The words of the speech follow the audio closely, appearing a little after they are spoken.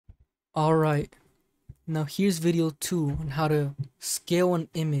Alright, now here's video 2 on how to scale an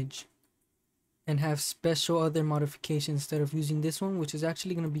image and have special other modifications instead of using this one, which is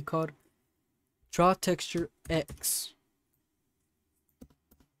actually going to be called Draw Texture X.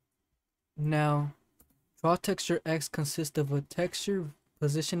 Now, Draw Texture X consists of a texture,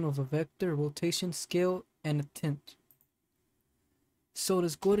 position of a vector, rotation, scale, and a tint. So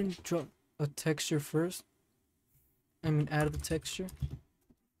let's go ahead and draw a texture first. Add the texture.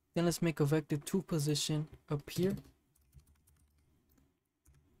 Then let's make a vector 2 position up here.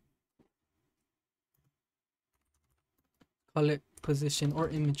 Call it position or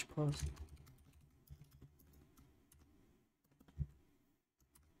image pause.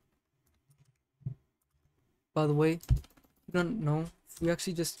 By the way, you don't know, if we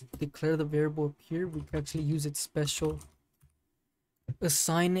actually just declare the variable up here, we can actually use its special,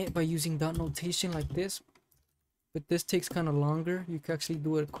 assign it by using dot notation like this. But this takes kind of longer. You can actually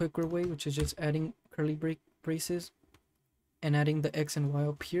do it a quicker way, which is just adding curly braces and adding the x and y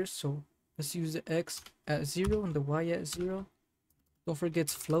up here. So let's use the x at 0 and the y at 0. Don't forget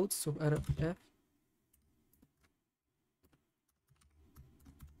it's floats, so add a f.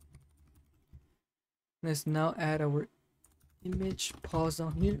 Let's now add our image pause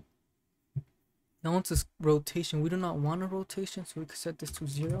on here. Now onto rotation, we do not want a rotation, so we can set this to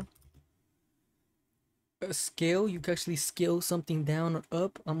 0. A scale, you can actually scale something down or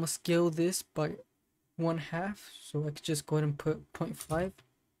up. I'm gonna scale this by 1/2, so I could just go ahead and put 0.5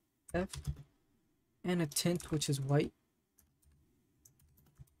 f, and a tint, which is white.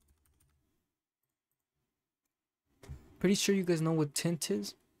 Pretty sure you guys know what tint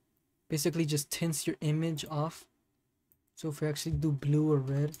is. Basically just tints your image off. So if we actually do blue or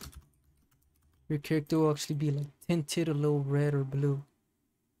red, your character will actually be like tinted a little red or blue.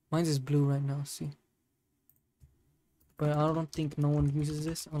 Mine's is blue right now, see. But I don't think no one uses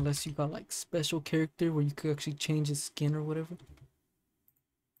this unless you got like special character where you could actually change his skin or whatever.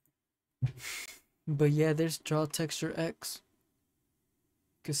 But yeah, there's Draw Texture X.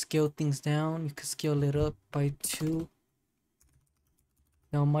 You could scale things down, you could scale it up by 2.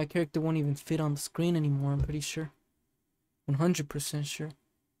 Now my character won't even fit on the screen anymore, I'm pretty sure. 100% sure.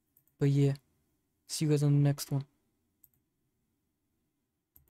 But yeah, see you guys on the next one.